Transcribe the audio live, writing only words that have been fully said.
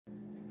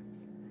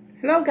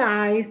Hello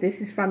guys, this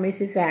is from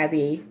Mrs.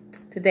 Abby.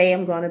 Today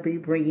I'm going to be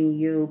bringing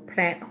you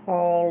plant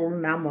haul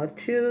number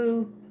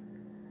 2.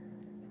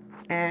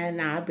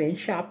 And I've been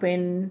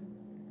shopping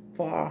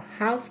for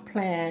house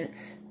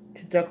plants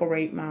to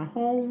decorate my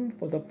home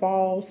for the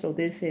fall. So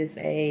this is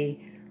a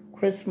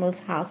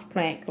Christmas house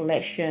plant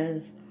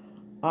collection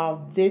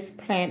of this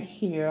plant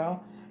here.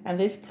 And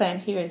this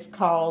plant here is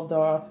called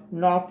the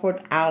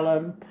Norfolk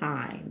Island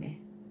PIne.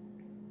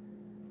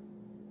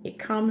 It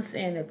comes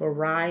in a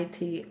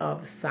variety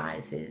of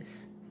sizes,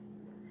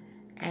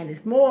 and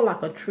it's more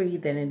like a tree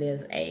than it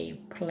is a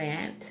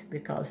plant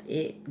because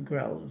it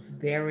grows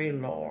very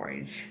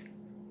large.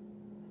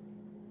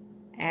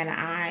 And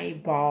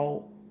I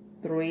bought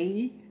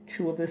 2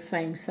 of the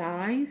same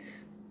size,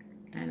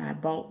 and I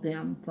bought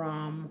them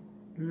from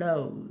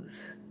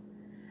Lowe's.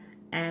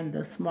 And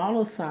the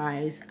smaller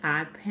size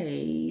I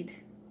paid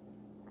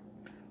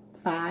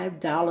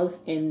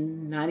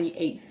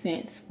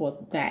 $5.98 for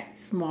that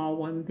small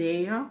one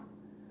there,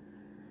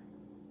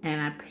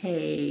 and I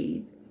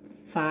paid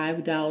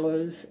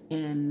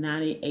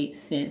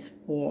 $5.98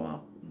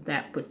 for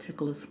that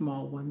particular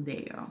small one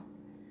there.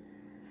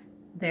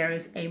 There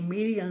is a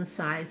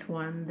medium-sized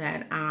one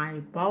that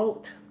I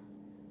bought,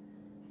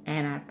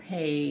 and I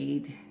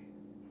paid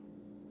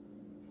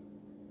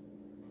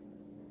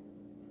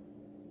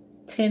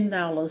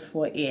 $10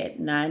 for it,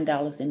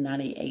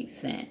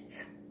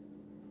 $9.98.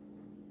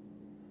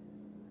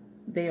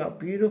 They are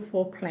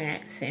beautiful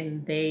plants,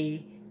 and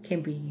they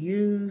can be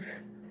used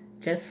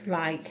just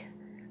like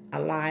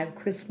a live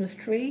Christmas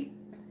tree.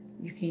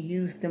 You can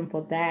use them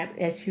for that.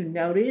 As you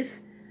notice,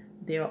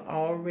 they're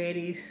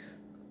already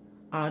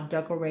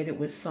decorated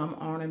with some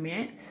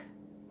ornaments.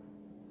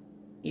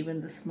 Even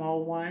the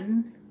small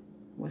one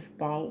was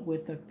bought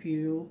with a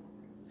few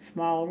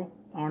small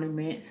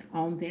ornaments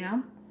on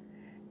them.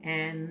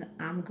 And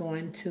I'm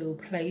going to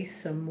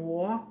place some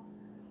more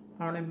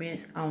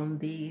ornaments on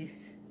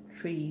these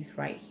trees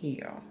right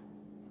here,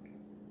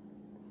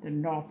 the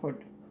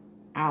Norfolk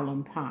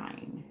Island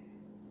PIne.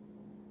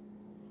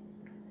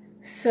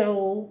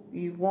 So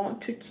you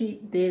want to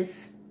keep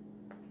this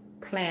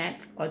plant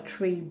or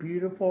tree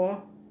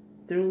beautiful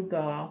through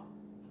the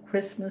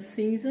Christmas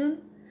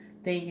season,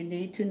 then you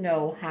need to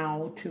know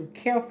how to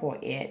care for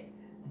it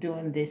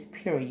during this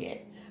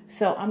period.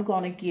 So I'm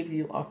going to give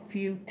you a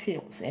few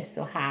tips as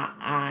to how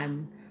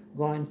I'm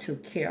going to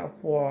care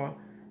for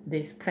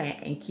this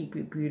plant and keep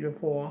it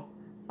beautiful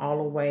all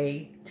the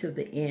way to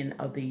the end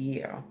of the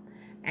year.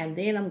 And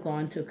then I'm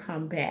going to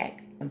come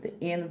back at the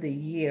end of the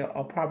year,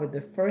 or probably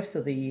the first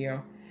of the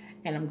year,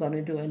 and I'm going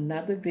to do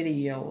another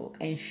video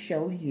and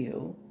show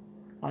you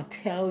or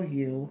tell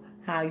you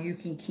how you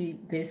can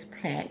keep this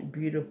plant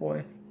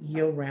beautiful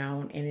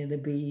year-round, and it'll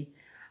be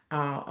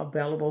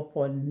available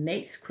for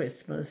next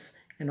Christmas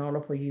in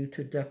order for you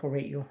to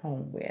decorate your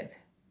home with.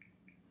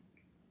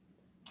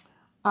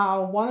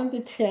 One of the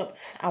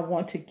tips I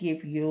want to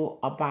give you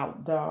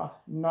about the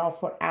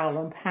Norfolk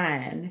Island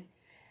PIne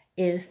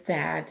is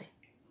that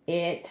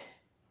it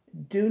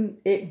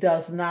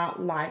does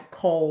not like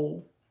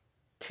cold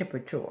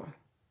temperature.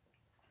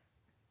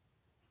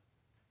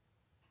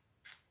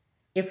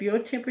 If your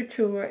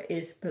temperature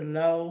is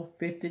below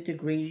 50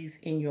 degrees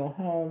in your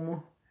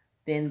home,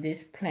 then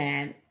this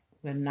plant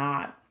will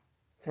not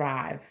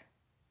thrive.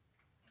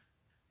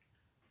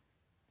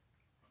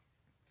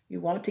 You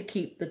want to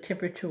keep the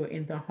temperature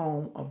in the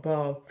home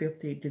above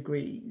 50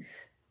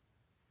 degrees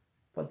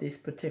for this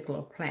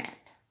particular plant.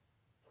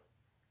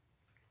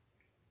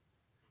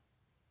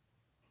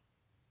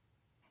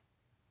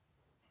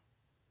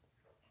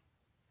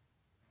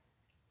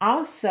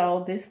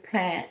 Also, this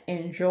plant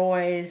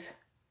enjoys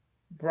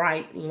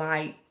bright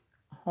light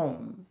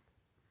home.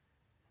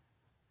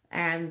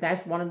 And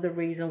that's one of the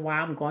reasons why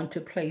I'm going to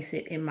place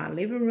it in my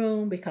living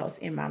room, because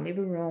in my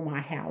living room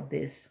I have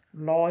this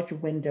large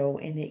window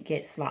and it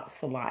gets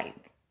lots of light.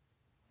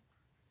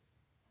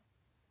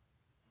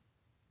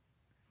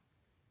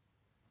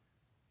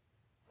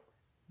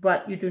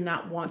 But you do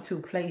not want to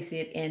place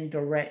it in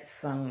direct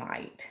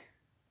sunlight.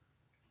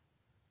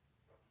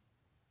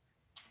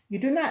 You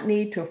do not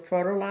need to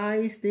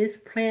fertilize this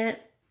plant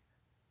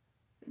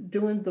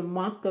during the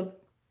winter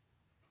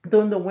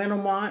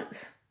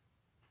months.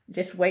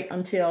 Just wait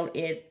until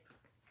it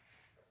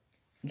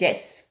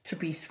gets to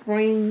be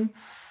spring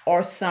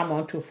or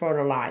summer to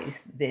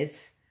fertilize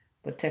this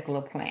particular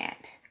plant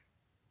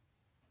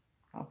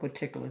or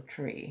particular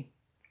tree.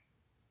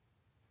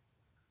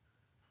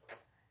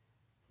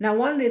 Now,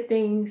 one of the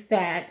things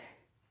that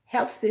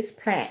helps this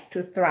plant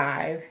to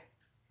thrive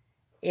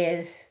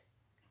is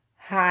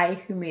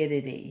high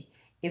humidity.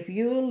 If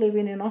you're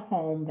living in a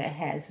home that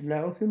has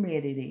low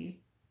humidity,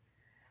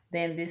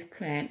 then this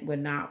plant will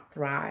not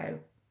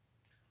thrive.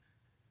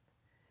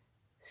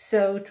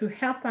 So to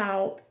help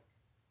out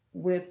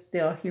with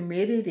the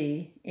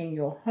humidity in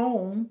your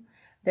home,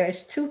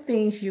 there's 2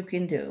 things you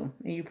can do.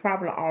 And you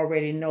probably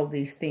already know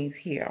these things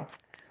here.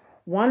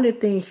 One of the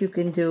things you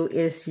can do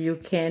is you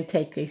can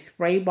take a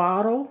spray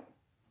bottle,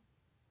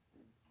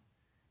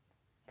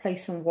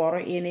 place some water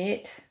in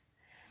it,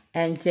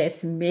 and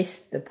just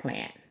mist the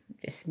plant.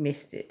 Just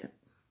mist it.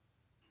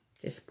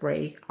 Just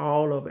spray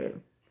all of it.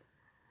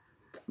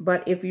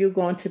 But if you're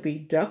going to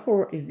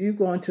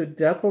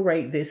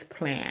decorate this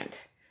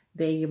plant,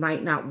 then you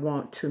might not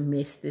want to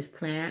mist this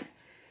plant.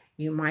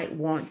 You might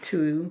want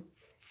to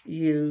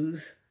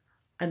use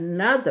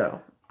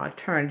another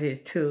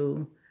alternative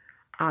to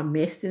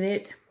misting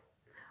it.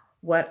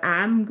 What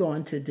I'm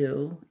going to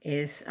do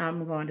is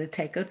I'm going to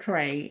take a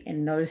tray,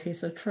 and notice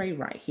here's a tray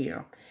right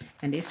here.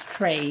 And this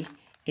tray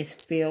is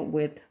filled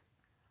with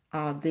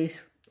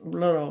these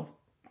little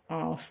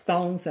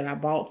stones that I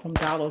bought from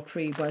Dollar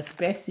Tree, but it's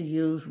best to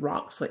use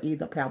rocks or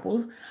either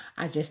pebbles.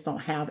 I just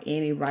don't have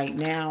any right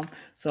now,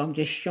 so I'm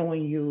just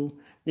showing you.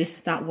 This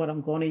is not what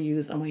I'm going to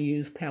use. I'm going to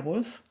use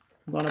pebbles.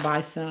 I'm going to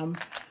buy some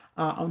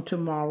on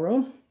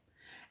tomorrow,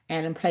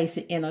 and then place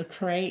it in a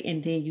tray,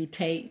 and then you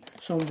take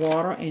some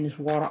water, and there's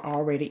water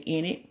already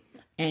in it,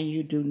 and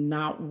you do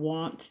not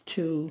want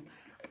to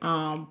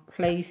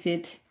place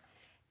it.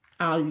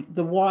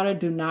 The water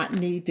do not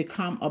need to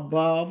come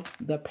above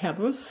the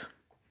pebbles.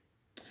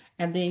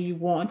 And then you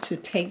want to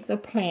take the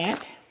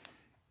plant,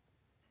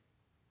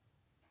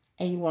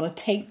 and you want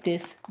to take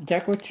this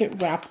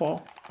decorative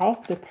wrapper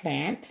off the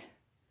plant,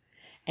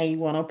 and you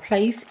want to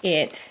place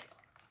it,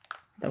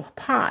 the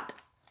pot,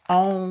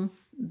 on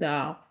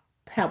the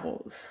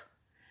pebbles.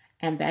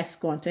 And that's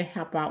going to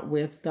help out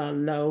with the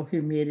low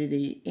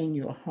humidity in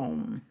your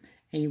home.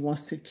 And you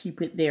want to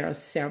keep it there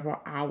several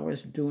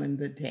hours during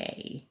the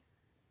day.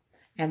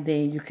 And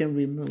then you can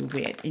remove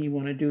it. And you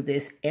want to do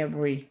this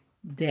every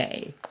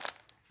day.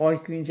 Or you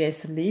can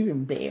just leave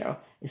them there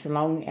as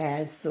long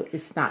as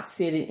it's not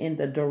sitting in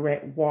the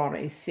direct water.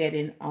 It's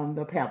sitting on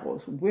the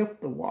pebbles with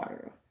the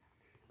water.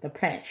 The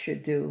plant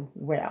should do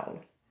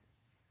well.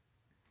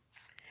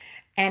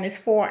 And as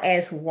far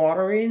as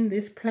watering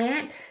this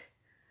plant,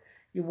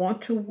 you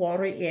want to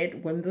water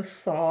it when the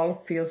soil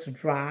feels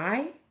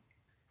dry,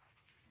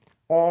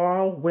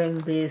 or when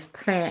this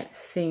plant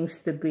seems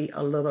to be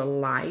a little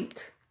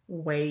light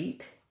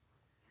weight,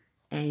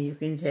 and you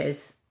can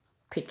just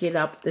pick it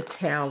up to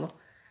tell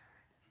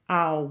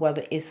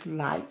whether it's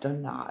light or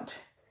not.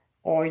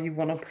 Or you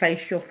want to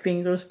place your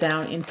fingers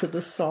down into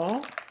the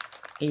soil,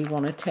 and you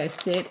want to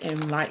test it.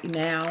 And right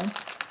now,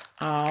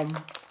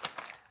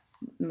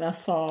 my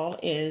soil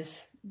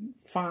is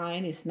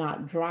fine. It's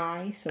not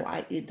dry,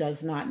 so it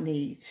does not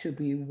need to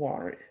be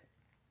watered.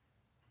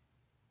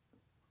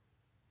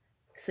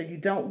 So you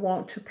don't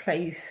want to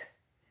place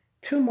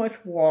too much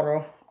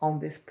water on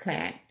this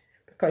plant,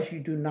 because you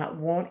do not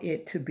want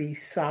it to be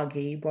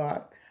soggy,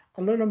 but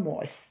a little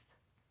moist.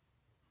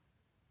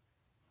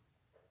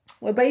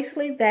 Well,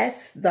 basically,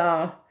 that's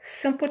the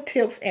simple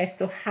tips as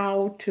to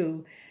how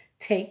to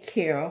take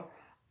care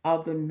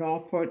of the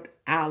Norfolk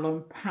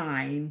Island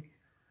pine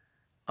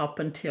up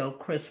until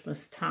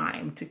Christmas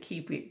time to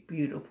keep it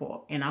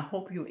beautiful. And I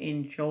hope you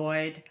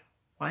enjoyed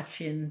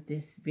watching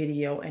this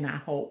video, and I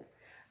hope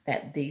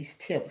that these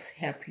tips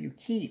help you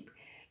keep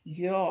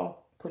your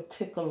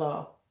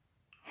particular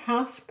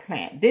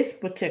this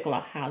particular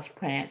house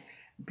plant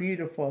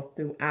beautiful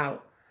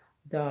throughout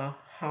the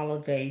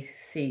holiday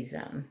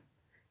season.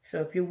 So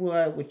if you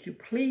would you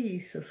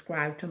please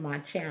subscribe to my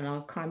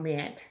channel,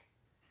 comment,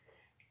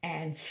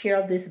 and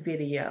share this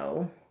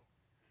video.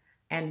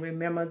 And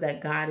remember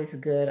that God is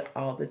good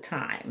all the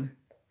time.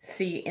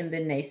 See you in the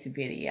next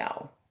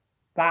video.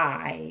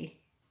 Bye.